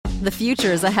The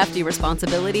future is a hefty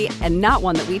responsibility and not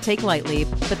one that we take lightly,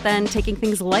 but then taking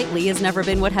things lightly has never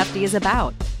been what Hefty is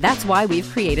about. That's why we've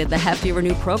created the Hefty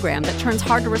Renew program that turns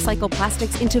hard-to-recycle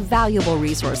plastics into valuable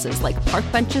resources like park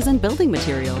benches and building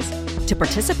materials. To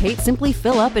participate, simply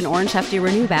fill up an orange Hefty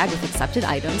Renew bag with accepted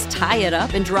items, tie it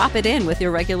up, and drop it in with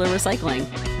your regular recycling.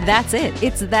 That's it.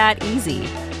 It's that easy.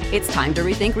 It's time to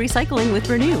rethink recycling with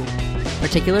Renew.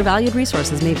 Particular valued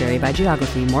resources may vary by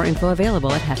geography. More info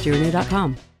available at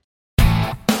heftyrenew.com.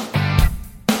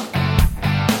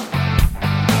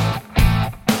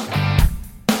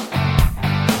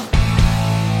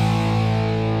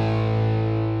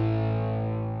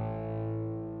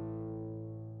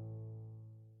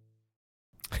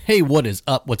 Hey, what is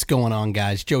up? What's going on,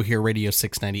 guys? Joe here, Radio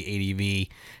 690 ADV.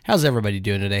 How's everybody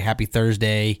doing today? Happy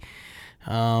Thursday.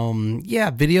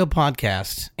 Video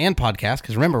podcast and podcast,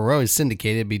 because remember, we're always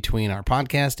syndicated between our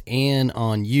podcast and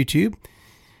on YouTube.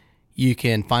 You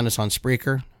can find us on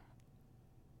Spreaker,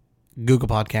 Google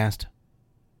Podcast,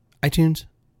 iTunes,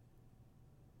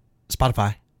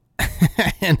 Spotify,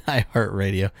 and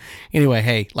iHeartRadio. Anyway,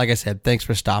 hey, like I said, thanks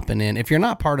for stopping in. If you're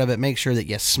not part of it, make sure that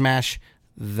you smash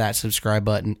that subscribe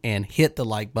button and hit the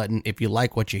like button if you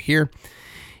like what you hear.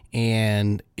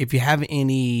 And if you have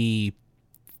anything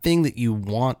that you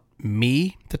want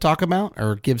me to talk about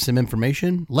or give some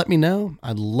information, let me know.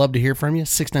 I'd love to hear from you.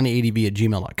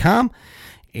 690adv@gmail.com.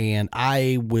 And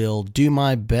I will do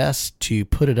my best to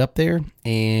put it up there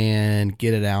and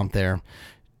get it out there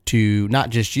to not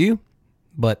just you,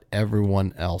 but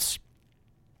everyone else.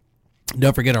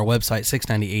 Don't forget our website,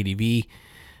 690adv.com.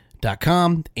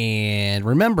 And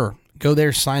remember, go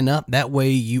there, sign up. That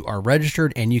way you are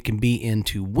registered and you can be in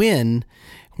to win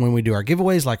when we do our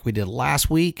giveaways like we did last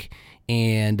week.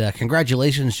 And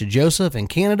congratulations to Joseph in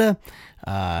Canada.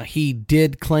 He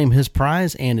did claim his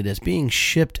prize and it is being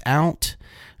shipped out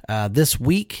this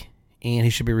week, and he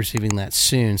should be receiving that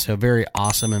soon. So very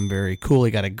awesome and very cool.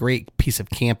 He got a great piece of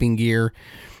camping gear,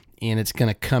 and it's going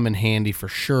to come in handy for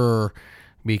sure,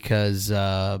 because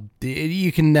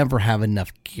you can never have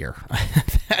enough gear.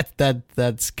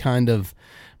 That's kind of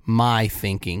my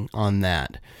thinking on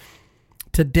that.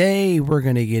 Today, we're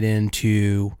going to get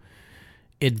into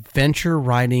adventure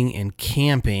riding and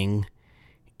camping,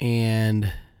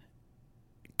 and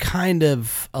kind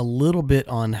of a little bit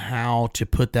on how to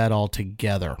put that all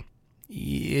together.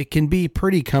 It can be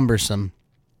pretty cumbersome.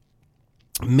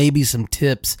 Maybe some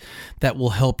tips that will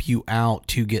help you out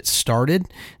to get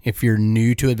started if you're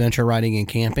new to adventure riding and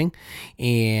camping,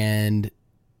 and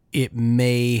it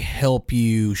may help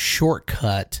you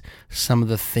shortcut some of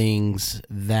the things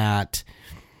that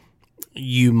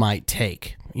you might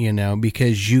take,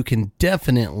 because you can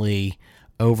definitely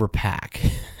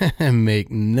overpack and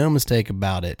make no mistake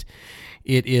about it.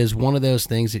 It is one of those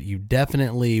things that you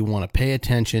definitely want to pay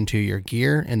attention to your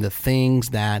gear and the things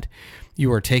that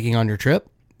you are taking on your trip,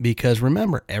 because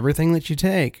remember, everything that you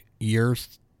take, you're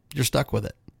stuck with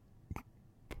it.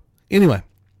 Anyway,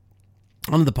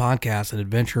 on the podcast,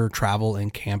 adventure, travel,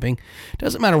 and camping,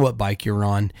 doesn't matter what bike you're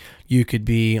on. You could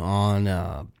be on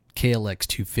KLX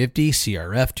 250,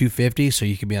 CRF 250, so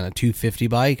you could be on a 250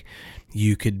 bike.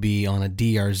 You could be on a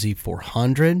DRZ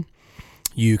 400.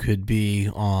 You could be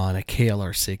on a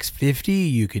KLR 650.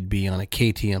 You could be on a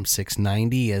KTM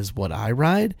 690 as what I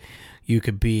ride. You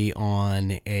could be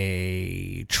on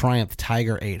a Triumph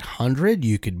Tiger 800.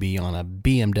 You could be on a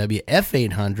BMW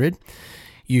F800.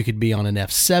 You could be on an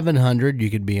F700. You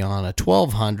could be on a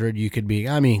 1200. You could be,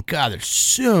 there's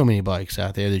so many bikes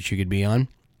out there that you could be on.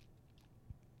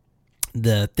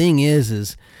 The thing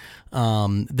is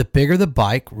the bigger the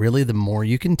bike, really, the more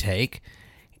you can take.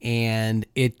 And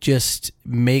it just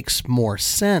makes more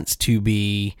sense to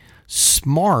be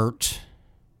smart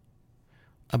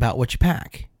about what you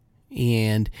pack.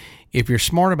 And if you're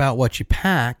smart about what you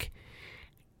pack,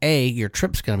 your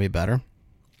trip's going to be better.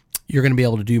 You're going to be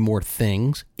able to do more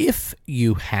things if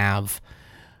you have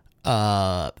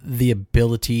the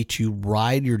ability to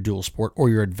ride your dual sport or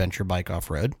your adventure bike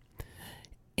off-road.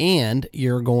 And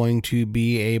you're going to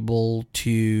be able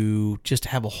to just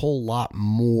have a whole lot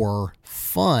more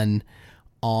fun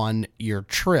on your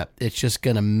trip. It's just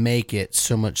going to make it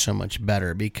so much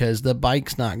better, because the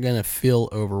bike's not going to feel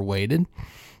overweighted.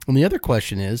 And the other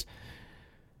question is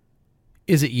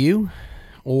it you,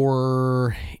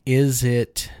 or is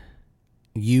it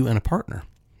you and a partner?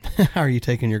 How are you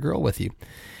taking your girl with you?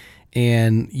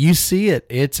 And you see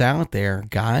it's out there.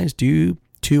 Guys do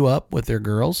two up with their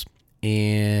girls,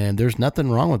 and there's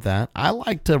nothing wrong with that. I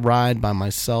like to ride by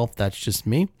myself. That's just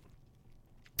me.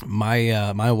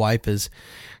 My wife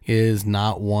is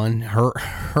not one.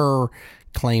 Her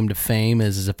claim to fame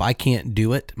is if I can't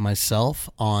do it myself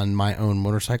on my own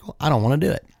motorcycle, I don't want to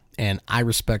do it. And I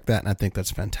respect that, and I think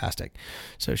that's fantastic.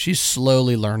 So she's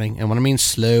slowly learning. And when I mean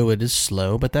slow, it is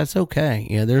slow, but that's okay.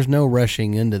 There's no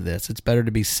rushing into this. It's better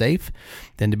to be safe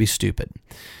than to be stupid.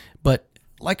 But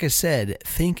like I said,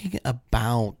 thinking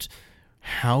about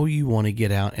how you want to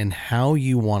get out and how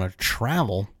you want to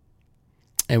travel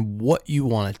and what you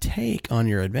want to take on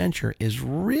your adventure is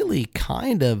really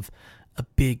kind of a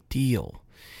big deal.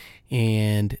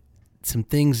 And some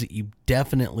things that you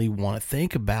definitely want to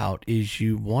think about is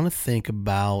you want to think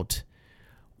about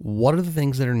what are the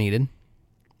things that are needed,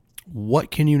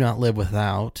 what can you not live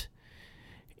without,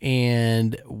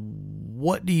 and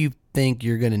what do you think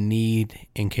you're going to need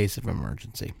in case of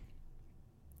emergency.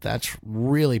 That's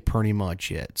really pretty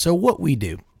much it. So what we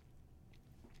do,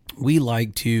 we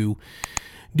like to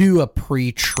do a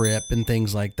pre-trip and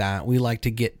things like that. We like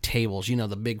to get tables,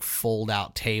 the big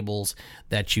fold-out tables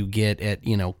that you get at,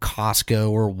 Costco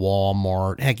or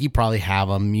Walmart. Heck, you probably have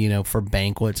them, for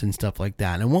banquets and stuff like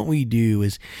that. And what we do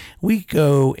is we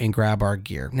go and grab our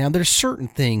gear. Now, there's certain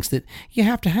things that you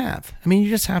have to have. You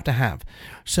just have to have.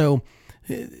 So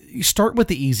you start with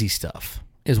the easy stuff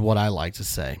is what I like to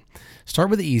say. Start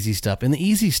with the easy stuff. And the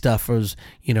easy stuff is,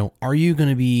 are you going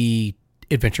to be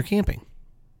adventure camping?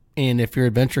 And if you're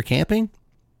adventure camping,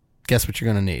 guess what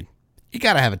you're going to need? You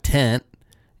got to have a tent,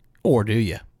 or do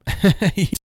you?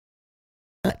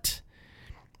 But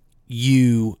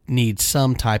you need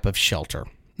some type of shelter.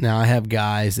 Now, I have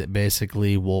guys that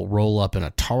basically will roll up in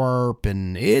a tarp,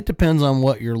 and it depends on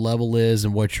what your level is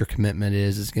and what your commitment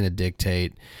is. It's going to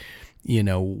dictate,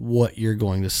 what you're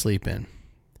going to sleep in.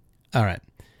 All right.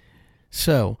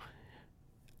 So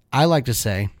I like to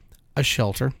say a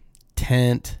shelter,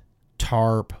 tent,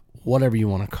 tarp, whatever you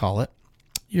want to call it.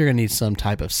 You're going to need some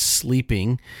type of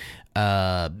sleeping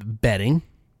bedding.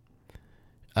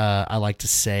 I like to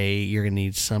say you're going to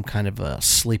need some kind of a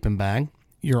sleeping bag.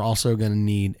 You're also going to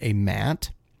need a mat,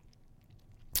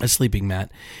 a sleeping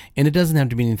mat, and it doesn't have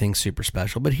to be anything super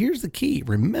special. But here's the key.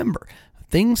 Remember,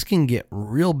 things can get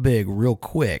real big real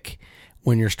quick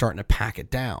when you're starting to pack it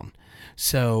down.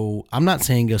 So I'm not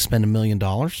saying go spend $1 million,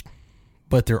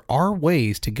 but there are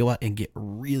ways to go out and get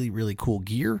really, really cool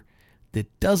gear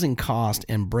that doesn't cost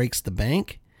and breaks the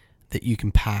bank that you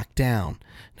can pack down.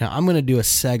 Now, I'm going to do a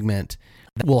segment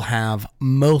that will have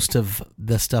most of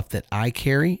the stuff that I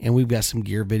carry, and we've got some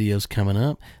gear videos coming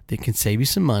up that can save you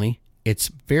some money. It's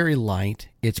very light.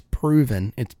 It's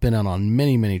proven. It's been out on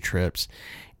many, many trips,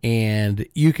 and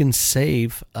you can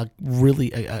save a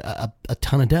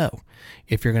ton of dough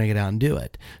if you're going to get out and do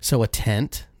it. So a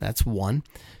tent, that's one.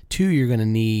 Two, you're going to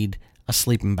need a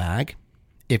sleeping bag.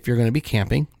 If you're going to be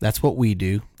camping, that's what we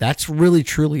do. That's really,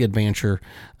 truly adventure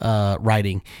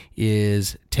riding,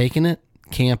 is taking it,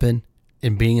 camping,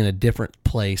 and being in a different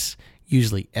place,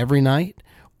 usually every night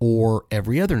or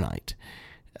every other night.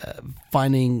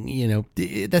 Finding,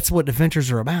 that's what adventures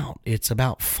are about. It's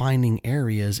about finding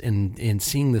areas and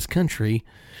seeing this country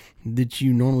that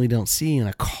you normally don't see in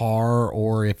a car,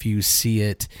 or if you see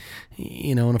it,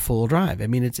 in a full drive.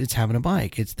 It's having a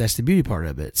bike. That's the beauty part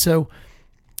of it. So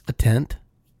a tent,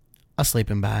 a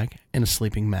sleeping bag, and a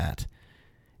sleeping mat.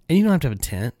 And you don't have to have a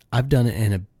tent. I've done it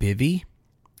in a bivvy.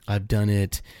 I've done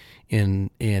it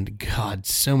in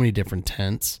so many different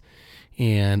tents.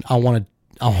 And I'm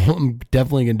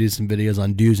definitely going to do some videos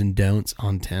on do's and don'ts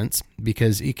on tents,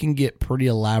 because it can get pretty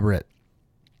elaborate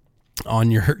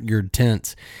on your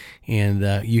tents. And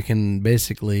you can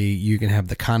have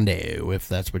the condo if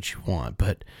that's what you want.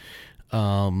 But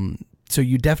so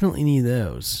you definitely need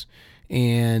those.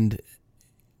 And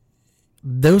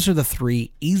those are the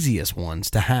three easiest ones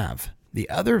to have. The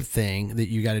other thing that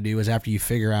you got to do is, after you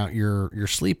figure out your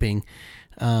sleeping,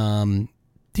 do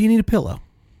you need a pillow?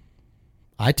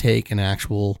 I take an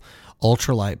actual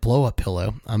ultralight blow-up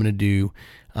pillow. I'm going to do,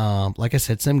 like I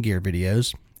said, some gear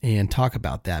videos and talk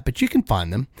about that. But you can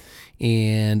find them,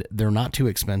 and they're not too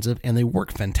expensive, and they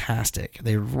work fantastic.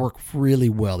 They work really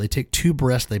well. They take 2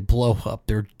 breaths, they blow up.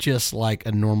 They're just like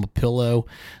a normal pillow,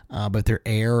 but they're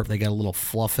air. They got a little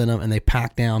fluff in them, and they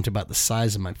pack down to about the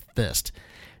size of my fist.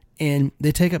 And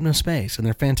they take up no space, and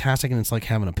they're fantastic, and it's like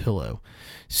having a pillow.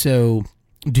 So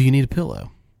do you need a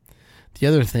pillow? The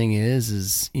other thing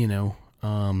is do you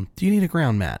need a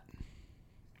ground mat?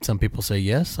 Some people say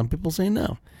yes, some people say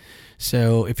no.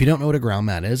 So if you don't know what a ground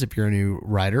mat is, if you're a new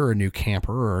rider or a new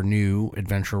camper or new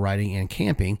adventure riding and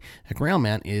camping, a ground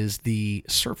mat is the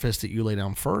surface that you lay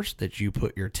down first, that you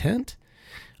put your tent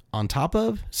on top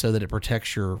of, so that it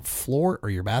protects your floor or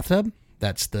your bathtub.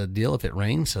 That's the deal if it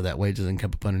rains, so that way it doesn't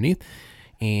come up underneath.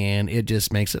 and it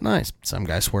just makes it nice. Some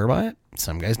guys swear by it,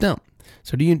 some guys don't.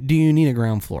 So do you need a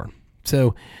ground floor?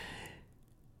 So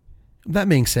that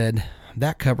being said,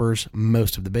 that covers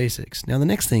most of the basics. Now the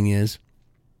next thing is,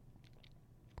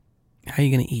 how are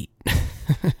you going to eat?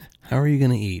 How are you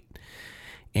going to eat?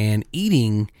 And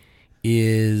eating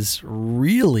is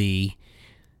really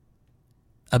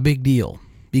a big deal,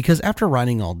 because after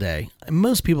riding all day,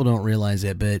 most people don't realize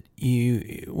it, but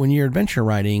when you're adventure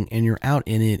riding and you're out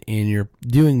in it and you're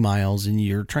doing miles and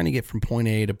you're trying to get from point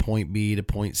A to point B to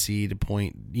point C to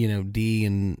point, D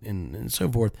and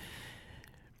so forth,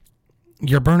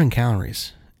 you're burning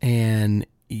calories, and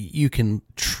you can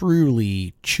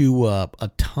truly chew up a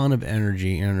ton of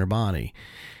energy in your body.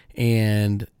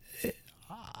 And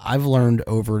I've learned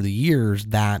over the years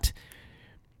that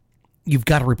you've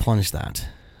got to replenish that.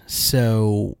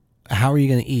 So how are you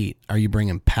going to eat? Are you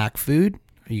bringing packed food?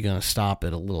 Are you going to stop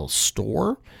at a little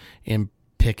store and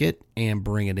pick it and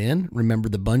bring it in? Remember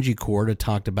the bungee cord? I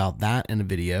talked about that in a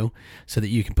video so that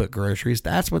you can put groceries.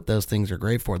 That's what those things are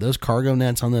great for. Those cargo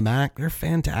nets on the back, they're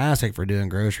fantastic for doing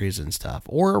groceries and stuff.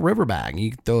 Or a river bag.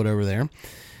 You can throw it over there.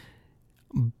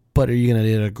 But are you going to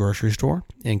do it at a grocery store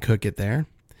and cook it there?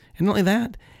 And not only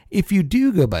that, if you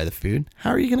do go buy the food, how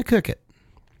are you going to cook it?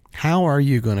 How are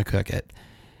you going to cook it?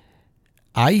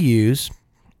 I use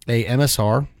a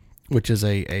MSR, which is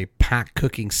a pack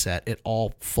cooking set. It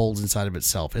all folds inside of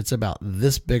itself. It's about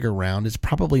this big around. It's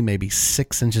probably maybe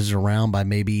 6 inches around by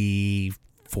maybe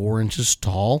 4 inches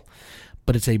tall,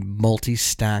 but it's a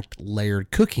multi-stacked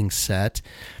layered cooking set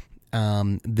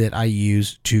that I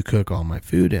use to cook all my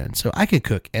food in. So I could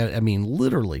cook,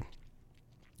 literally,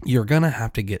 you're going to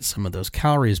have to get some of those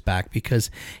calories back,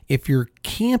 because if you're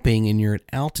camping and you're at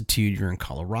altitude, you're in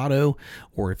Colorado,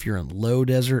 or if you're in low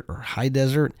desert or high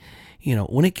desert,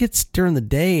 when it gets during the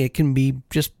day, it can be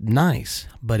just nice.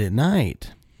 But at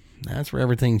night, that's where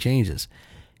everything changes.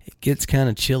 It gets kind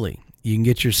of chilly. You can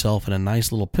get yourself in a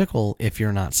nice little pickle if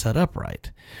you're not set up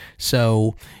right.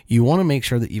 So you want to make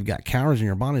sure that you've got calories in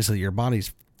your body so that your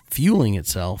body's fueling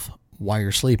itself while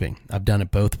you're sleeping. I've done it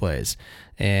both ways.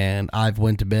 And I've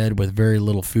went to bed with very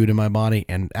little food in my body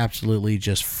and absolutely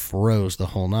just froze the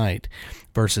whole night,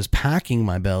 versus packing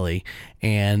my belly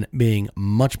and being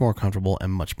much more comfortable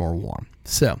and much more warm.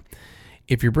 So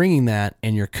if you're bringing that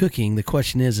and you're cooking, the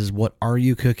question is what are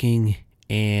you cooking,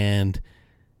 and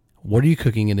what are you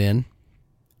cooking it in?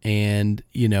 And,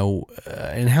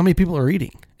 and how many people are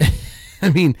eating?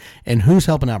 And who's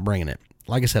helping out bringing it?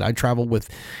 Like I said, I travel with,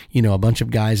 a bunch of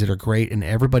guys that are great, and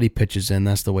everybody pitches in.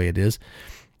 That's the way it is.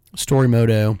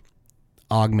 Storymoto,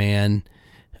 Ogman,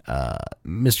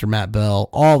 Mr. Matt Bell,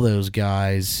 all those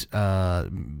guys,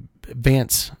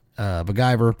 Vance,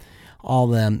 MacGyver, all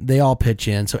them, they all pitch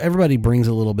in. So everybody brings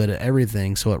a little bit of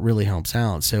everything, so it really helps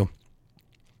out. So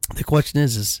the question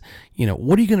is,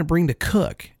 what are you going to bring to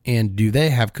cook? And do they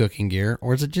have cooking gear,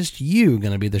 or is it just you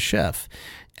going to be the chef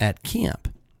at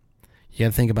camp? You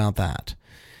got to think about that.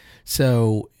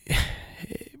 So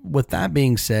with that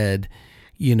being said,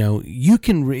 you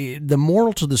can the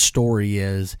moral to the story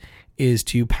is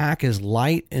to pack as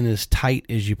light and as tight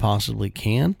as you possibly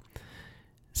can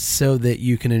so that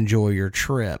you can enjoy your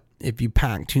trip. If you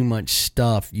pack too much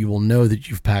stuff, you will know that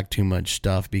you've packed too much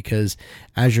stuff, because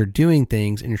as you're doing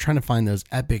things and you're trying to find those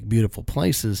epic, beautiful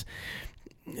places,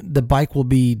 the bike will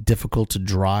be difficult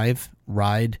to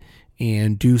ride,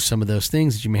 and do some of those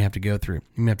things that you may have to go through.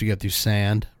 You may have to go through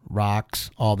sand,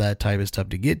 rocks, all that type of stuff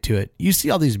to get to it. You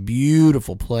see all these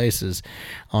beautiful places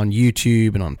on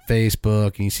YouTube and on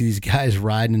Facebook, and you see these guys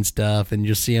riding and stuff, and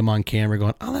you'll see them on camera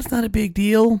going, oh, that's not a big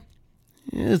deal.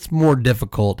 It's more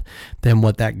difficult than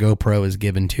what that GoPro is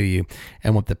given to you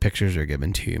and what the pictures are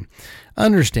given to you.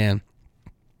 Understand,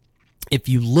 if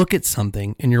you look at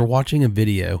something and you're watching a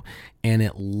video and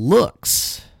it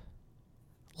looks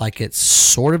like it's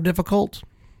sort of difficult,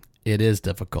 it is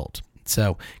difficult.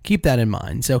 So keep that in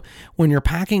mind. So when you're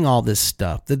packing all this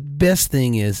stuff, the best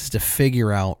thing is to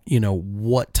figure out,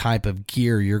 what type of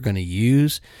gear you're going to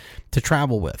use to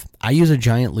travel with. I use a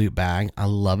giant loot bag. I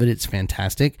love it. It's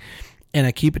fantastic. And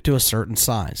I keep it to a certain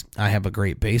size. I have a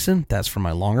Great Basin. That's for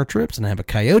my longer trips. And I have a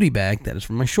Coyote bag. That is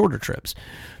for my shorter trips.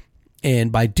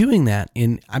 And by doing that,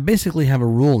 I basically have a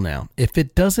rule now. If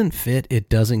it doesn't fit, it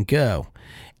doesn't go.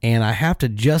 And I have to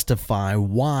justify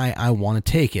why I want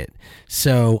to take it.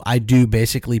 So I do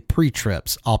basically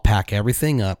pre-trips. I'll pack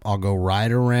everything up. I'll go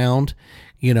ride around,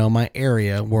 my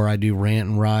area where I do rant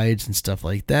and rides and stuff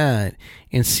like that,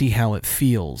 and see how it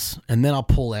feels. And then I'll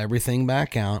pull everything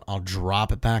back out. I'll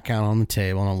drop it back out on the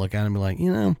table, and I'll look at it and be like,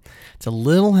 it's a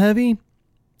little heavy.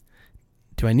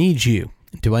 Do I need you?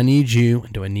 Do I need you?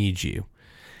 Do I need you?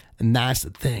 And that's the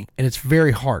thing. And it's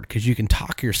very hard because you can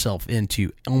talk yourself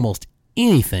into almost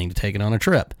anything to take it on a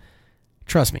trip.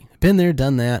 Trust me, I've been there,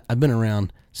 done that. I've been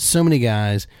around so many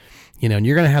guys, and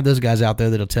you're going to have those guys out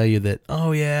there that'll tell you that,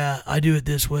 oh yeah, I do it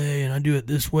this way and I do it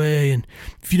this way. And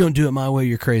if you don't do it my way,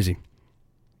 you're crazy.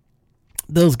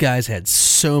 Those guys had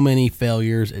so many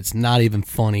failures. It's not even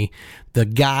funny. The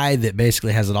guy that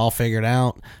basically has it all figured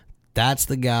out, that's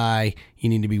the guy you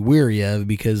need to be weary of,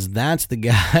 because that's the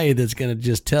guy that's going to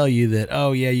just tell you that,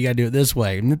 oh yeah, you got to do it this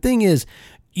way. And the thing is,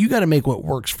 you got to make what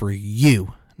works for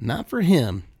you, not for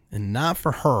him and not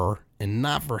for her and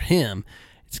not for him.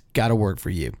 It's got to work for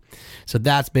you. So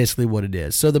that's basically what it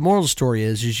is. So the moral of the story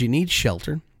is you need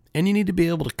shelter and you need to be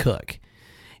able to cook.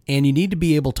 And you need to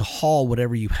be able to haul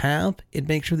whatever you have and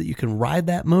make sure that you can ride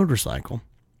that motorcycle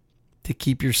to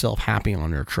keep yourself happy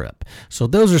on your trip. So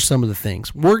those are some of the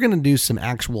things. We're going to do some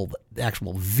actual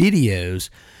videos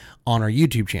on our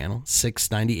YouTube channel,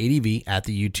 690ADV at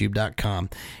theyoutube.com.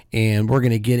 And we're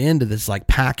going to get into this like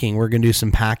packing. We're going to do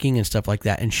some packing and stuff like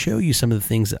that and show you some of the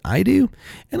things that I do.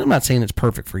 And I'm not saying it's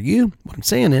perfect for you. What I'm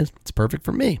saying is it's perfect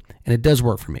for me. And it does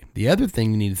work for me. The other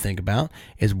thing you need to think about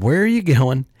is where are you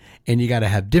going? And you got to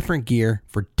have different gear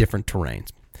for different terrains.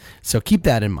 So keep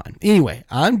that in mind. Anyway,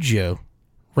 I'm Joe,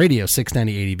 Radio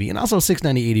 690ADV, and also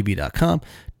 690ADV.com.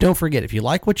 Don't forget, if you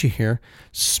like what you hear,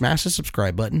 smash the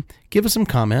subscribe button, give us some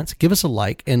comments, give us a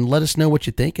like, and let us know what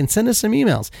you think, and send us some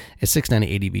emails at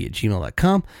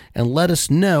 690ADV@gmail.com, and let us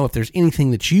know if there's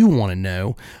anything that you want to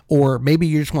know, or maybe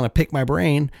you just want to pick my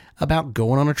brain about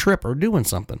going on a trip or doing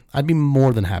something. I'd be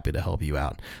more than happy to help you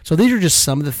out. So these are just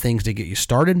some of the things to get you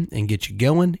started and get you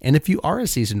going. And if you are a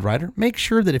seasoned rider, make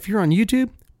sure that if you're on YouTube,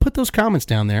 put those comments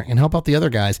down there and help out the other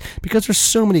guys, because there's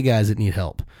so many guys that need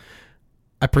help.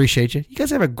 I appreciate you. You guys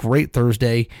have a great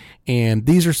Thursday, and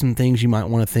these are some things you might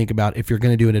want to think about if you're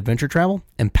going to do an adventure travel,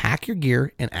 and pack your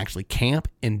gear and actually camp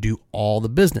and do all the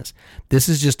business. This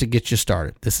is just to get you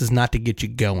started. This is not to get you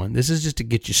going. This is just to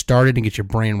get you started and get your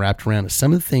brain wrapped around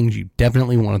some of the things you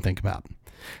definitely want to think about.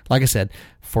 Like I said,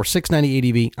 for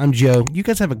 690ADV, I'm Joe. You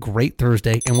guys have a great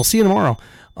Thursday, and we'll see you tomorrow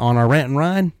on our Rant and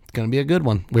Ride. It's going to be a good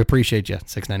one. We appreciate you.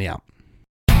 690 out.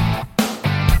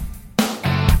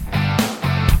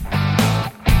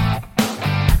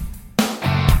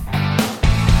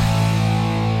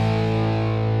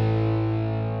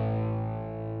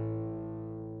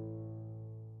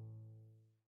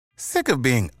 Sick of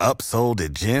being upsold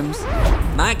at gyms?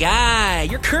 My guy,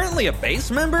 you're currently a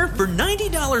base member? For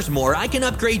 $90 more, I can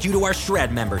upgrade you to our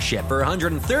Shred membership. For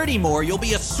 $130 more, you'll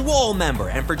be a Swole member.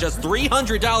 And for just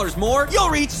 $300 more, you'll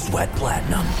reach Sweat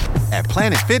Platinum. At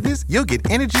Planet Fitness, you'll get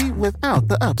energy without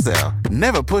the upsell.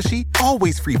 Never pushy,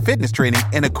 always free fitness training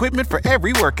and equipment for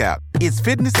every workout. It's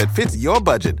fitness that fits your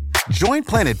budget. Join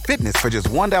Planet Fitness for just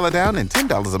 $1 down and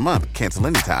 $10 a month. Cancel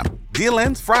anytime. Deal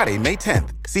ends Friday, May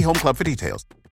 10th. See Home Club for details.